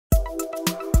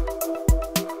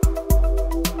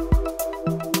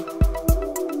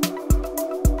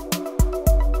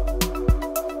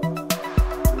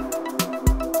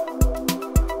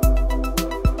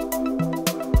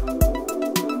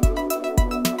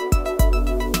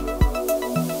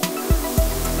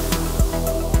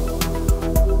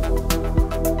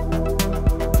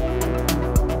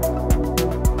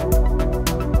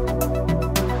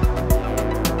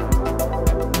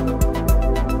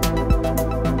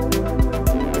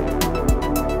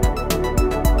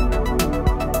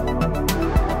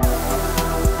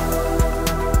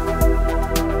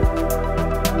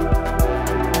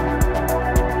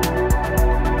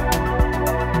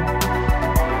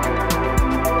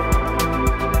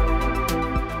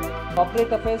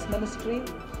Corporate Affairs Ministry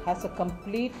has a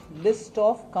complete list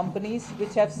of companies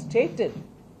which have stated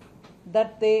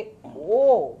that they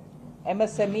owe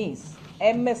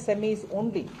MSMEs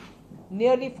only,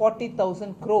 nearly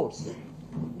 40,000 crores.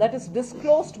 That is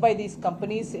disclosed by these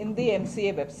companies in the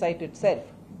MCA website itself.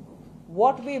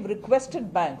 What we've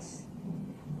requested banks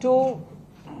to,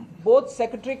 both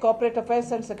Secretary Corporate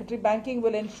Affairs and Secretary Banking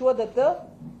will ensure that the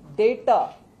data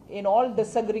in all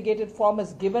disaggregated form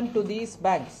is given to these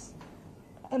banks,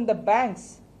 and the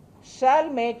banks shall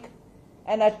make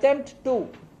an attempt to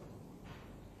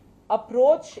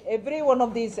approach every one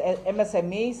of these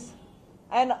MSMEs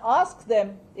and ask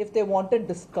them if they wanted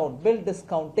discount, bill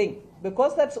discounting,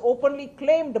 because that's openly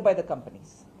claimed by the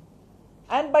companies.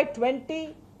 And by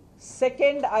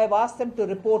 22nd, I've asked them to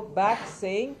report back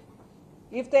saying,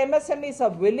 if the MSMEs are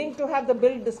willing to have the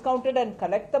bill discounted and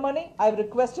collect the money, I've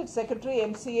requested Secretary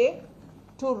MCA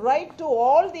to write to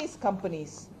all these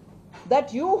companies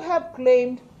that you have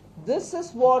claimed this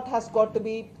is what has got to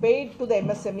be paid to the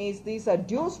MSMEs. These are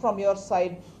dues from your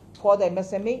side for the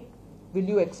MSME. Will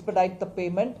you expedite the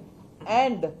payment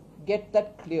and get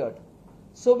that cleared?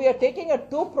 So we are taking a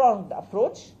two-pronged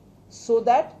approach so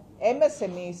that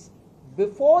MSMEs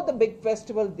before the big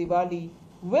festival Diwali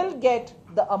will get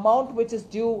the amount which is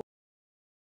due